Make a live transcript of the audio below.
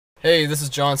Hey, this is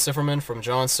John Sifferman from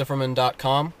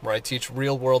johnsifferman.com, where I teach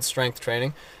real-world strength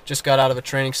training. Just got out of a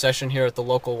training session here at the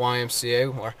local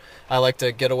YMCA, where I like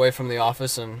to get away from the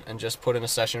office and just put in a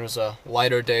session. It was a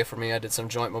lighter day for me. I did some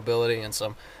joint mobility and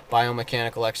some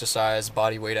biomechanical exercise,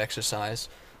 body weight exercise.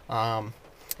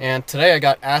 And today I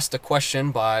got asked a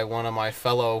question by one of my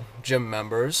fellow gym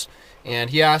members, and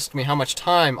he asked me how much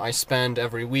time I spend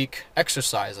every week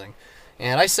exercising.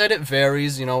 And I said it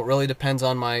varies, it really depends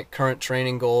on my current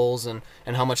training goals and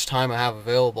how much time I have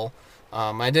available.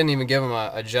 I didn't even give him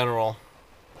a general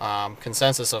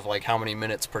consensus of like how many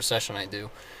minutes per session I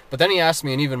do. But then he asked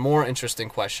me an even more interesting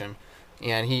question,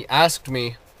 and he asked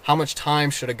me how much time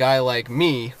should a guy like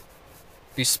me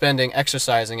be spending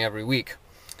exercising every week?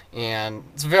 And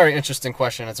it's a very interesting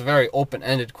question. It's a very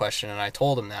open-ended question, and I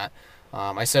told him that.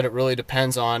 I said it really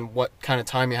depends on what kind of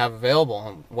time you have available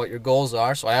and what your goals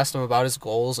are. So I asked him about his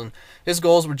goals, and his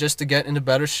goals were just to get into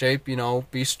better shape,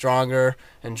 be stronger,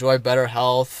 enjoy better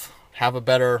health, have a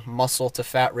better muscle to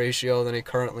fat ratio than he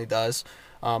currently does.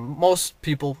 Most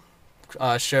people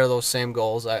share those same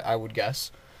goals, I would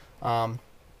guess.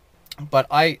 But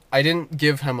I didn't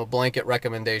give him a blanket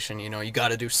recommendation, you got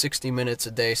to do 60 minutes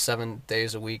a day, 7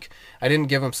 days a week. I didn't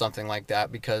give him something like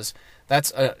that because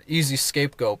that's an easy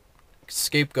scapegoat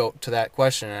to that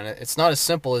question, and it's not as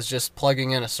simple as just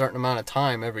plugging in a certain amount of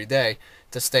time every day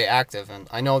to stay active. And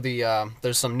I know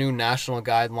there's some new national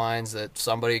guidelines that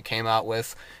somebody came out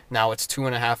with. Now it's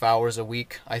 2.5 hours a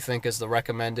week, I think, is the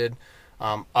recommended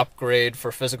upgrade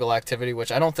for physical activity, which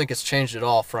I don't think it's changed at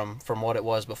all from what it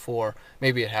was before.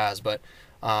 Maybe it has, but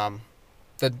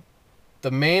the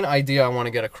the main idea I want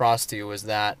to get across to you is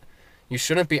that you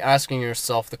shouldn't be asking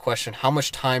yourself the question, how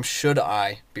much time should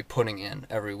I be putting in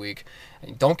every week?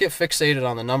 And don't get fixated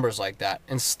on the numbers like that.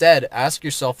 Instead, ask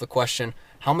yourself the question,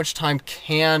 how much time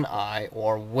can I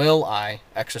or will I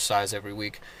exercise every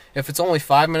week? If it's only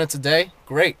 5 minutes a day,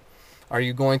 great. Are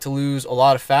you going to lose a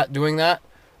lot of fat doing that?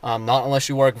 Not unless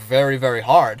you work very, very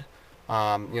hard.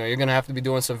 You're going to have to be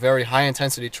doing some very high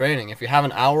intensity training. If you have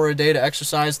an hour a day to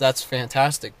exercise, that's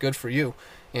fantastic. Good for you.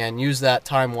 And use that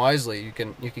time wisely. You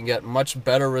can get much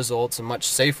better results and much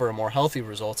safer and more healthy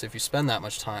results if you spend that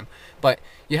much time. But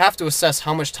you have to assess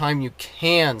how much time you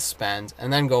can spend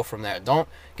and then go from there. Don't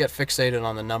get fixated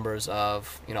on the numbers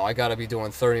of, I got to be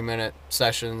doing 30-minute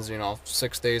sessions,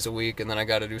 6 days a week, and then I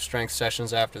got to do strength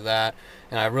sessions after that,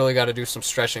 and I really got to do some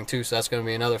stretching too, so that's going to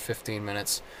be another 15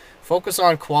 minutes. Focus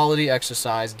on quality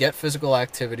exercise, get physical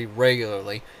activity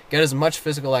regularly, get as much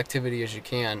physical activity as you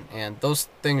can, and those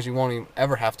things you won't even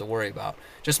ever have to worry about.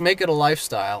 Just make it a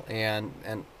lifestyle, and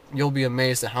you'll be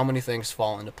amazed at how many things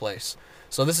fall into place.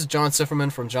 So this is John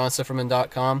Sifferman from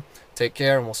johnsifferman.com. Take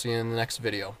care, and we'll see you in the next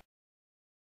video.